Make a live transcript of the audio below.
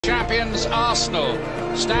Champions Arsenal,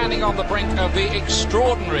 standing on the brink of the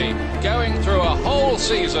extraordinary, going through a whole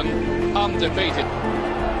season undefeated.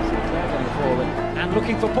 And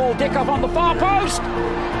looking for Paul Dickoff on the far post.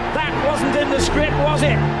 That wasn't in the script, was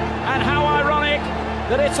it? And how ironic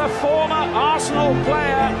that it's a former Arsenal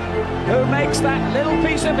player who makes that little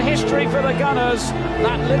piece of history for the Gunners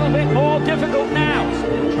that little bit more difficult now.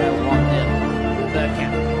 Trail 1-0,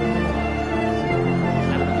 Bergkamp.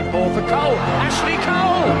 Ball for Cole, Ashley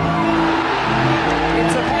Cole!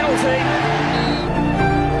 It's a penalty.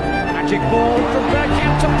 Magic ball from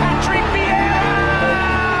Bergkamp to Patrick Vieira!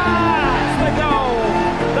 It's the goal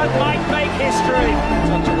that might make history.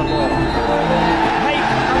 Touch of the ball. Make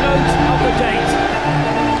a note of the date.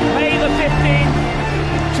 May the 15th,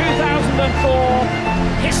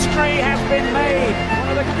 2004. History has been made.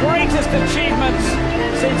 One of the greatest achievements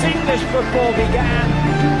since English football began.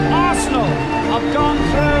 Arsenal have gone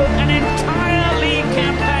through an entire league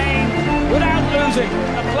campaign without losing.